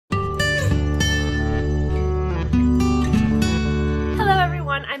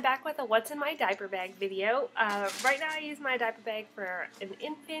everyone, I'm back with a What's in My Diaper Bag video. Right now I use my diaper bag for an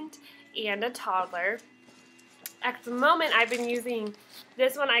infant and a toddler. At the moment I've been using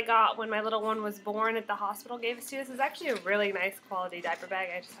this one I got when my little one was born at the hospital gave us to. This is actually a really nice quality diaper bag.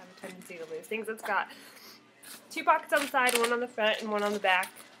 I just have a tendency to lose things. It's got 2 pockets on the side, one on the front and one on the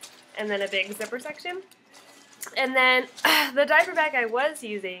back, and then a big zipper section. And then the diaper bag I was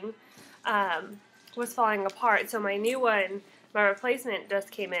using was falling apart, so my new one, my replacement, just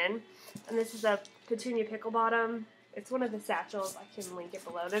came in, and this is a Petunia Pickle Bottom. It's one of the satchels. I can link it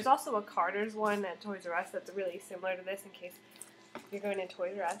below. There's also a Carter's one at Toys R Us that's really similar to this in case you're going to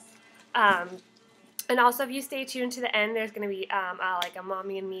Toys R Us. And also, if you stay tuned to the end, there's going to be like a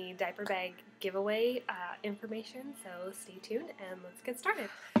Mommy and Me diaper bag giveaway information, so stay tuned and let's get started.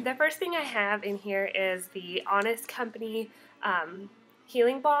 The first thing I have in here is the Honest Company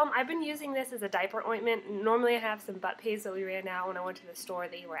Healing Balm. I've been using this as a diaper ointment. Normally I have some butt paste that we ran out when I went to the store.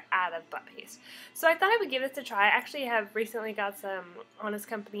 They were out of butt paste. So I thought I would give this a try. I actually have recently got some Honest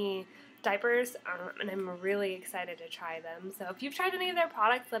Company diapers, and I'm really excited to try them. So if you've tried any of their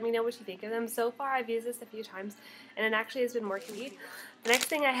products, let me know what you think of them. So far I've used this a few times and it actually has been working. The next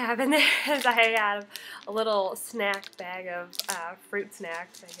thing I have in there is I have a little snack bag of fruit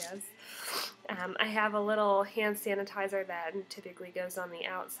snacks, I guess. I have a little hand sanitizer that typically goes on the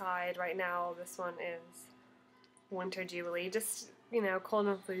outside. Right now this one is Winter Jubilee, just, you know, cold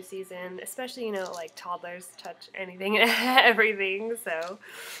and flu season, especially, you know, like toddlers touch anything and everything, so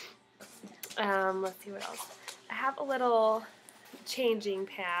let's see what else. I have a little changing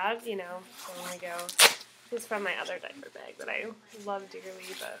pad, you know, so when I go. This is from my other diaper bag that I love dearly,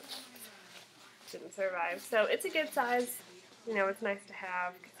 but didn't survive. So it's a good size. You know, it's nice to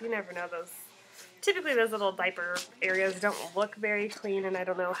have, because you never know, typically those little diaper areas don't look very clean, and I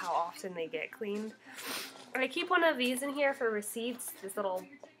don't know how often they get cleaned. I keep one of these in here for receipts, this little,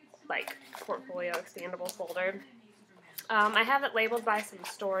 like, portfolio expandable folder. I have it labeled by some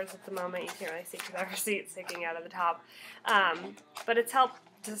stores at the moment. You can't really see because I have receipts sticking out of the top. But it's helped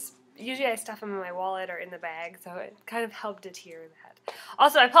just, usually I stuff them in my wallet or in the bag, so it kind of helped deter that.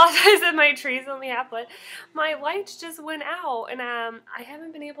 Also, I apologize that my tree's only half, but my lights just went out, and I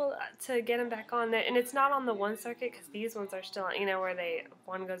haven't been able to get them back on there. And it's not on the one circuit because these ones are still, you know, where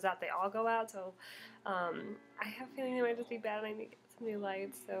one goes out, they all go out. So I have a feeling they might just be bad, and I need to get some new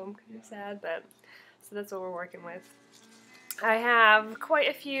lights. So I'm kind of sad, but so that's what we're working with. I have quite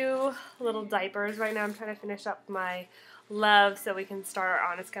a few little diapers. Right now I'm trying to finish up my Love so we can start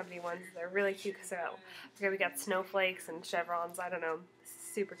our Honest Company ones. They're really cute because we got snowflakes and chevrons. I don't know.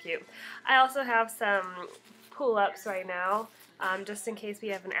 Super cute. I also have some pull-ups right now, just in case we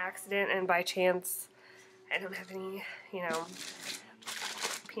have an accident and by chance I don't have any, you know,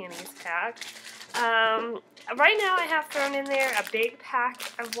 panties packed. Right now I have thrown in there a big pack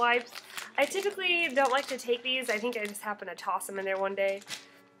of wipes. I typically don't like to take these. I think I just happen to toss them in there one day.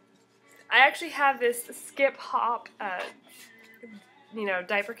 I actually have this Skip Hop, you know,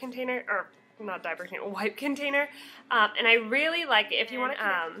 diaper container, or not diaper container, wipe container, and I really like it. If you want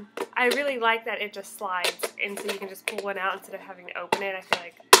to, I really like that it just slides, and so you can just pull one out instead of having to open it. I feel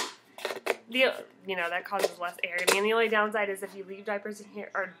like you know, that causes less air getting in. The only downside is if you leave diapers in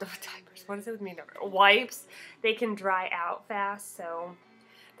here, or diapers, what is it with me? Wipes, they can dry out fast, so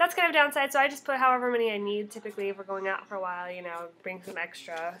that's kind of downside. So I just put however many I need. Typically, if we're going out for a while, you know, bring some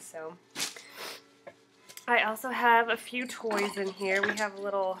extra. So I also have a few toys in here. We have a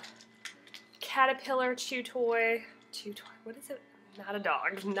little caterpillar chew toy. What is it? Not a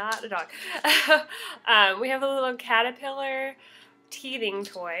dog. Not a dog. We have a little caterpillar teething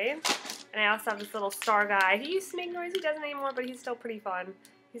toy. And I also have this little star guy. He used to make noise. He doesn't anymore, but he's still pretty fun.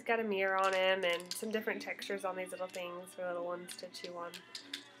 He's got a mirror on him and some different textures on these little things for little ones to chew on.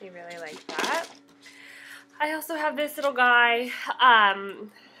 They really like that. I also have this little guy.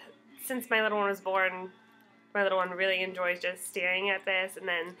 Since my little one was born, my little one really enjoys just staring at this. And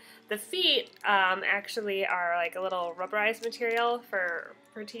then the feet actually are like a little rubberized material for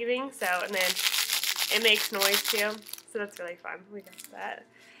teething. So, and then it makes noise too. So that's really fun. We got that.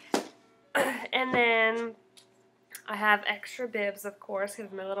 And then I have extra bibs, of course,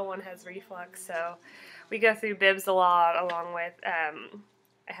 because my little one has reflux. So we go through bibs a lot, along with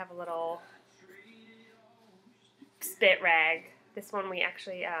I have a little spit rag. This one we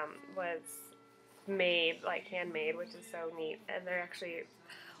actually was made, like handmade, which is so neat. And they're actually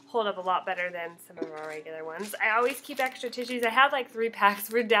hold up a lot better than some of our regular ones. I always keep extra tissues. I have like 3 packs.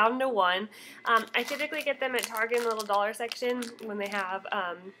 We're down to 1. I typically get them at Target in the little dollar section when they have,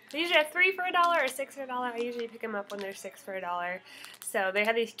 they usually have 3 for $1 or 6 for $1. I usually pick them up when they're 6 for $1. So they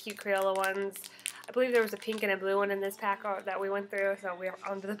have these cute Crayola ones. I believe there was a pink and a blue one in this pack that we went through, so we're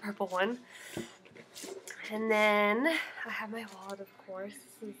on to the purple one. And then I have my wallet, of course.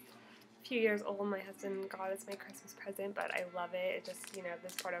 This is a few years old. My husband got it as my Christmas present, but I love it. It just, you know,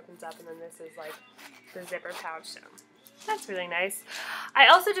 this part opens up, and then this is like the zipper pouch, so that's really nice. I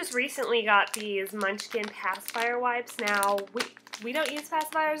also just recently got these Munchkin pacifier wipes. Now, we don't use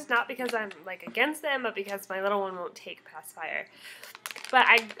pacifiers, not because I'm like against them, but because my little one won't take pacifier. But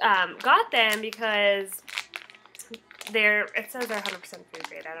I got them because it says they're 100% food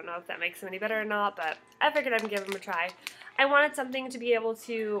grade. I don't know if that makes them any better or not, but I figured I'd give them a try. I wanted something to be able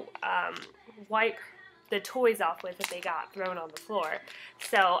to wipe the toys off with if they got thrown on the floor.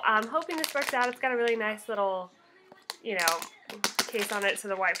 So I'm hoping this works out. It's got a really nice little, you know, case on it so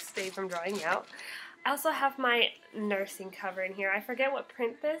the wipes stay from drying out. I also have my nursing cover in here. I forget what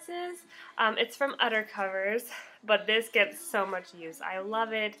print this is. It's from Utter Covers, but this gets so much use. I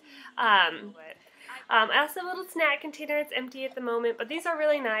love it. I also have a little snack container. It's empty at the moment, but these are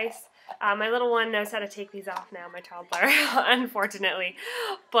really nice. My little one knows how to take these off now, my toddler, unfortunately.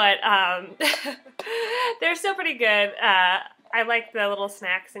 But they're still pretty good. I like the little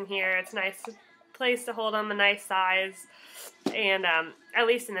snacks in here. It's a nice place to hold them, a nice size. And at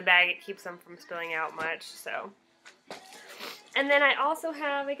least in the bag, it keeps them from spilling out much. So, and then I also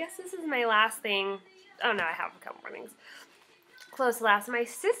have, I guess this is my last thing. Oh no, I have a couple more things. Close to last. My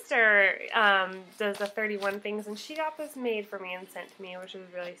sister does the 31 things, and she got this made for me and sent to me, which is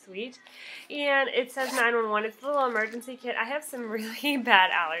really sweet. And it says 911. It's a little emergency kit. I have some really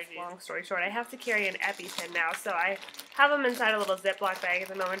bad allergies. Long story short, I have to carry an EpiPen now, so I have them inside a little Ziploc bag at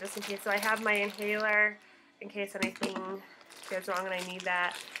the moment just in case. So I have my inhaler in case anything goes wrong and I need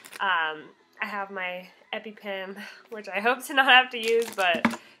that. I have my EpiPen, which I hope to not have to use,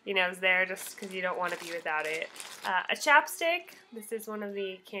 but you know, it's there just because you don't want to be without it. A chapstick. This is one of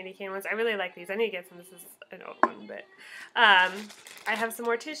the candy cane ones. I really like these. I need to get some. This is an old one, but I have some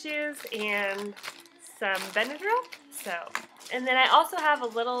more tissues and some Benadryl. So, and then I also have a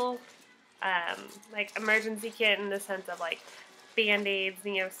little like emergency kit in the sense of like Band-Aids,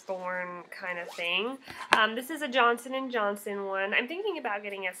 Neosporin kind of thing. This is a Johnson & Johnson one. I'm thinking about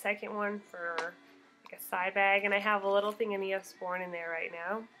getting a second one for like a side bag, and I have a little thing of Neosporin in there right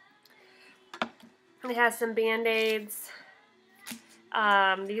now. It has some Band-Aids.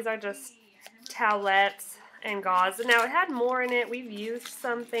 These are just towelettes and gauze. Now, it had more in it. We've used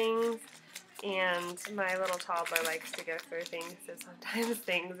some things, and my little toddler likes to go through things, so sometimes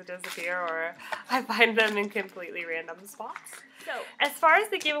things disappear or I find them in completely random spots. So, as far as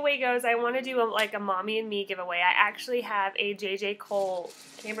the giveaway goes, I want to do like a Mommy and Me giveaway. I actually have a JJ Cole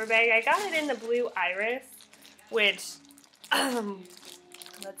Camber bag. I got it in the blue iris, which,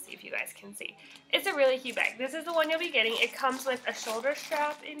 let's see if you guys can see. It's a really cute bag. This is the one you'll be getting. It comes with a shoulder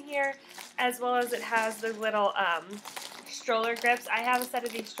strap in here, as well as it has the little stroller grips. I have a set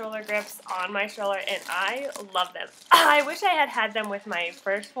of these stroller grips on my stroller, and I love them. I wish I had had them with my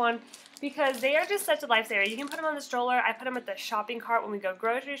first one, because they are just such a lifesaver. You can put them on the stroller. I put them at the shopping cart when we go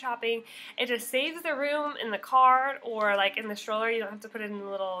grocery shopping. It just saves the room in the cart or like in the stroller. You don't have to put it in the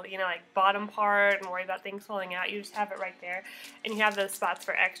little, you know, like bottom part and worry about things falling out. You just have it right there, and you have those spots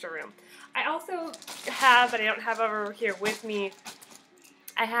for extra room. I also have, but I don't have over here with me,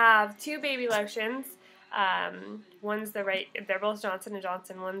 I have 2 baby lotions. One's they're both Johnson &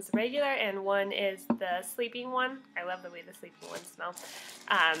 Johnson. One's regular, and one is the sleeping one. I love the way the sleeping ones smell.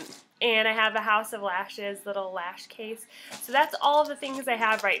 And I have a House of Lashes little lash case. So that's all of the things I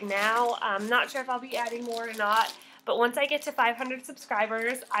have right now. I'm not sure if I'll be adding more or not, but once I get to 500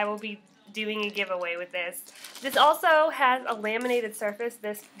 subscribers, I will be doing a giveaway with this. This also has a laminated surface,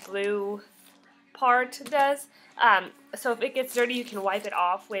 this blue part does. So if it gets dirty, you can wipe it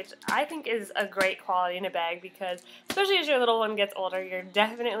off, which I think is a great quality in a bag, because especially as your little one gets older, you're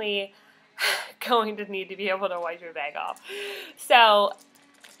definitely going to need to be able to wipe your bag off. So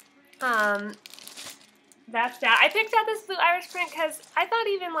that's that. I picked out this blue iris print because I thought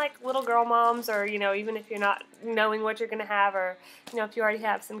even like little girl moms, or you know, even if you're not knowing what you're gonna have, or you know, if you already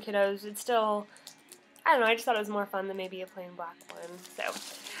have some kiddos, it's still, I don't know, I just thought it was more fun than maybe a plain black one. So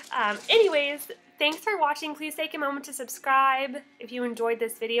anyways, thanks for watching. Please take a moment to subscribe if you enjoyed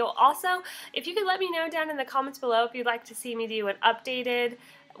this video. Also, if you could let me know down in the comments below if you'd like to see me do an updated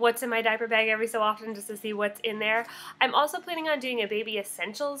what's in my diaper bag every so often, just to see what's in there. I'm also planning on doing a baby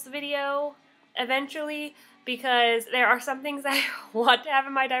essentials video eventually, because there are some things I want to have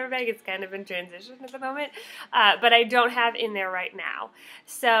in my diaper bag. It's kind of in transition at the moment, but I don't have in there right now.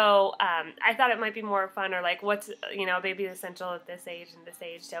 So I thought it might be more fun, or like what's, you know, baby essential at this age and this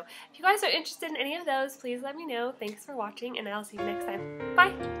age. So if you guys are interested in any of those, please let me know. Thanks for watching, and I'll see you next time.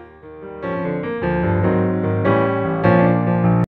 Bye!